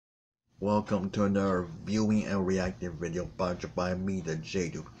Welcome to another viewing and reacting video sponsored by me, the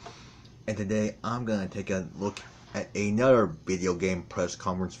J-Dude. And today I'm gonna take a look at another video game press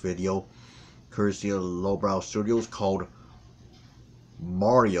conference video courtesy of Lowbrow Studios called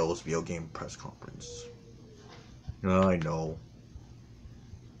Mario's video game press conference. I know.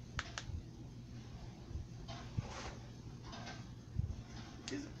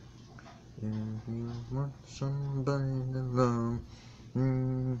 If you want somebody to love,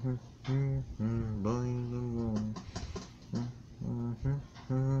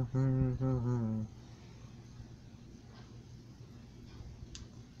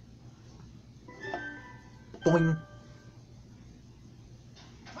 boing.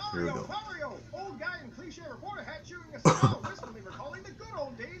 Here we go. Mario, old guy in cliche reporter hat shooting a cigar, wistfully recalling the good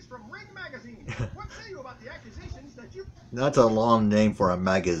old days from Ring magazine. What say you about the accusations that you... That's a long name for a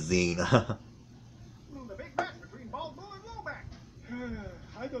magazine. The big match between Bald Bull and Lowback.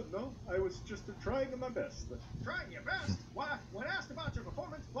 I don't know. I was just trying my best. Trying your best? Why, when asked about your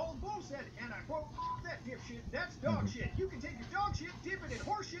performance, Bald Bull said, and I quote, "That dipshit, that's dog shit. You can take your dog shit, dip it in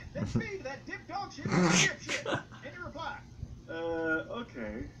horse shit, then feed that dip dog shit with dipshit." Any reply?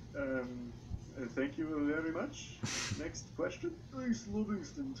 Okay. Thank you very much. Next question. Ace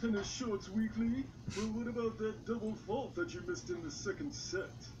Livingston, Tennis Shorts Weekly. Well, what about that double fault that you missed in the second set?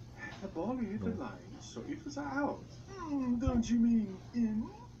 The ball hit the line, so it was out. Don't you mean in?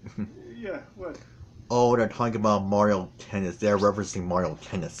 Yeah, what? Oh, they're talking about Mario Tennis. They're referencing Mario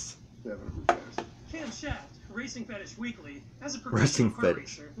Tennis. Cam Shaft, Racing Fetish Weekly. As a Racing professional car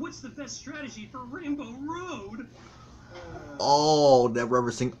Fetish. racer, what's the best strategy for Rainbow Road? Oh, they're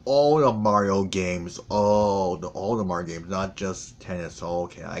referencing all the Mario games. Oh, all the Mario games, not just tennis.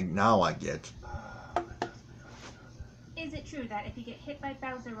 Okay, now I get. Is it true that if you get hit by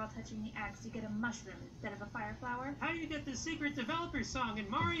Bowser while touching the axe, you get a mushroom instead of a fire flower? How do you get the secret developer song in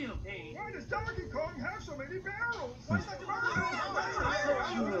Mario Paint? Why does Donkey Kong have so many barrels? Why's that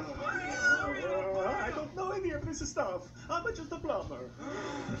I don't know any of this stuff. I'm just a plumber.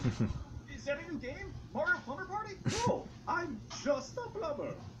 Is that a new game? Mario Plumber Party? No, I'm just a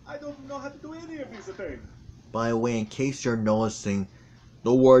plumber. I don't know how to do any of these things. By the way, in case you're noticing,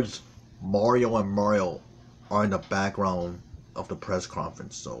 the words Mario and Mario are in the background of the press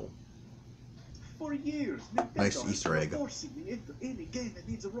conference, so For years, Nintendo nice has Easter been egg. forcing me into any game that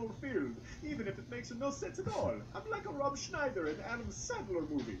needs a role filled, even if it makes no sense at all. I'm like a Rob Schneider in Adam Sandler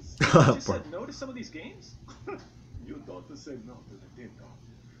movies. You just said no to some of these games? You don't say no to Nintendo.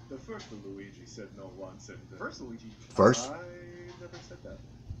 The first Luigi said no once, and First Luigi. First? I never said that.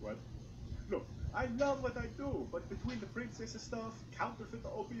 What? Look, I love what I do, but between the princess stuff, counterfeit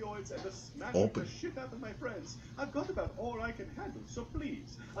opioids, and the smashing the shit out of my friends, I've got about all I can handle. So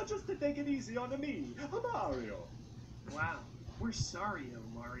please, just to take it easy on me, Mario. Wow, we're sorry,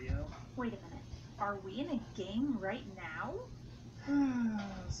 Mario. Wait a minute. Are we in a game right now?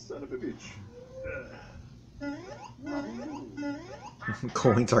 Son of a bitch.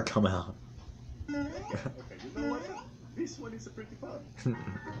 Coins are coming out. Okay, you know what? This one is pretty fun.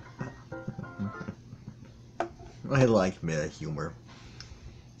 I like meta humor.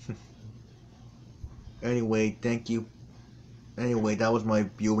 Anyway, thank you. Anyway, that was my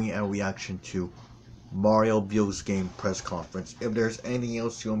viewing and reaction to Mario Views Game press conference. If there's anything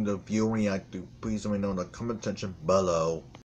else you want me to view and react to, please let me know in the comment section below.